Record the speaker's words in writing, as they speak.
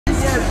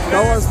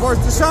Going Sports.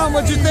 Deshaun,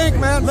 what'd you think,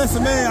 man?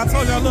 Listen, man, I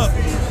told y'all, look,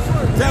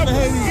 Devin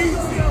Haney,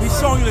 he's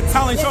showing you the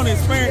talent, he's showing the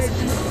experience.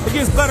 It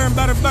gets better and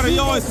better and better.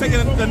 You're always taking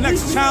the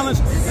next challenge.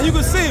 And you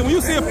can see it. When you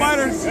see a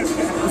fighter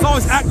who's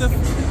always active,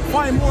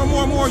 fighting more and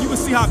more and more, you can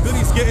see how good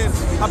he's getting,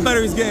 how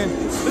better he's getting.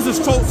 This is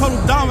total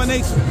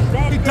domination.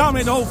 He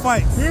dominated the whole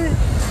fight.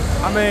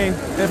 I mean,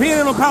 if he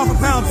ain't no pound for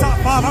pound top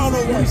 5, I don't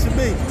know where he should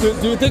be.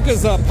 Do you think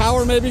his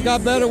power maybe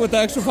got better with the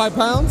extra 5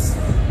 pounds?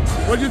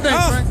 What do you think,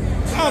 Frank?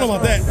 I don't know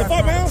about that. The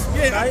 5 pounds?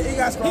 Yeah, he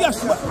got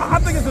I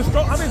think it's the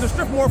strength. I mean, it's the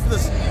strength more for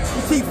this.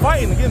 You keep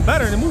fighting and getting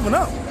better and moving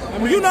up.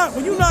 When you're not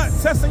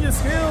testing your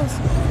skills,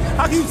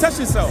 how can you test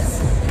yourself?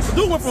 The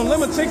dude went from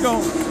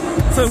Lomachenko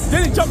to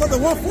then he jumped up to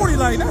 140.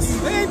 Like they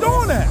ain't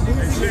doing that. What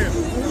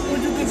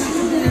do you think he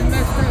should be his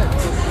next step?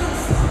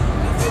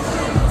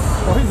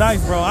 Well, he's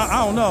nice, bro.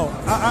 I don't know.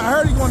 I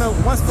heard he's going to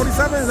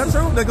 147. Is that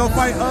true? They go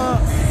fight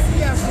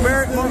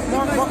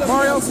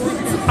Mario.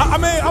 I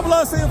mean, I would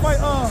love to see him fight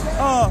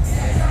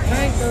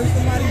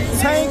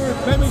Tank,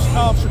 maybe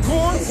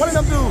Shakur. One of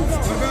them dudes.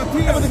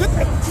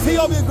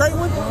 T.O. be a great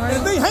one. And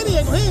the thing, Haney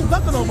ain't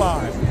ducking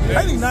nobody.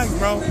 Yeah. Haney nice,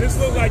 bro. This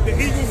looks like the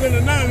Eagles and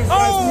the Niners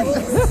last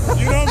week.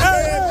 You know what I'm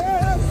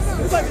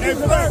saying? It's like the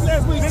Eagles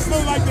last week. This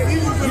looks like the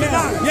Eagles and the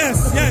Niners.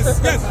 Yes.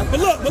 But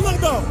look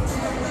though.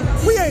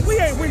 We ain't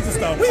Regis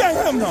though. We ain't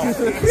him though.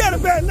 We had a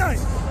bad night.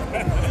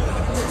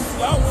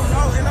 Y'all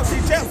NFC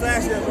champs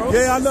last year, bro.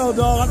 Yeah, I know,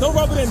 dog. Don't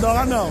rub it in, dog.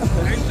 I know.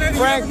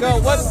 Frank,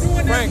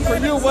 Frank, for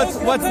you,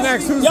 what's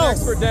next? Who's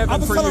next for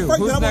Devin for you?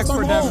 Who's next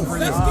for Devin for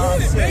you? Let's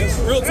get it,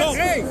 man. Real talk.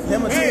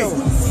 Him and Teo.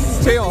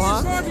 Teo,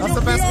 huh? That's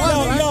the best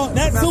one, right? Yo,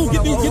 that too.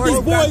 Get these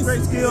boys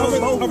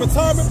a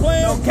retirement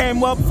plan.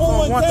 Came up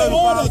for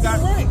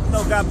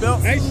 135. Got built.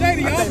 Hey,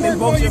 Shady, I'll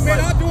work for you, man.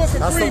 I'll do it for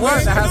That's free, the one.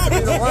 man. That has to be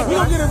the one. We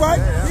gonna get it right.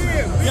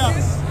 Yeah.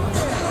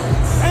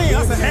 Hey,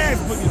 that's an ass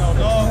boogie,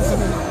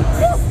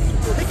 dog.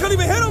 He couldn't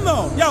even hit him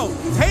though. Yo,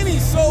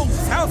 Haney's so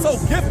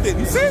gifted.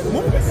 You see him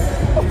moving?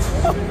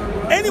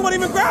 And he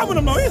wasn't even grabbing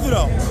him though either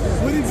though.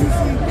 What did you see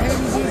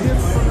Haney did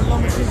different from the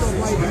Lomachenko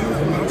fight?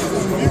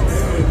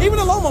 Even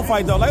the Loma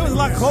fight though, like it was a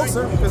lot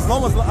closer because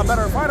Loma's a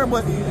better fighter,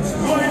 but he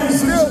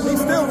still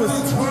was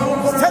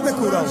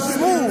technical though,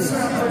 smooth,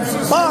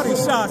 body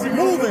shots,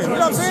 moving. You know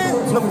what I'm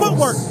saying? The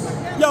footwork.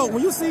 Yo,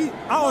 when you see,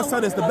 I always tell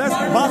this, the best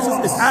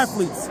boxers is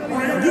athletes.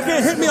 You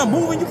can't hit me, I'm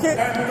moving. You can't.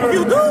 What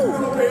you do?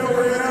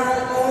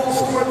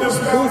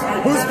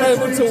 Who's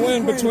favored to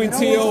win between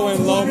Teo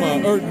and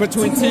Loma, or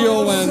between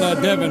Teo and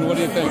Devin? What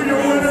do you think?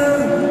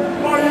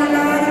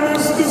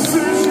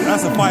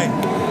 That's a fight.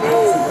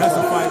 That's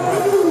a fight,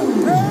 bro.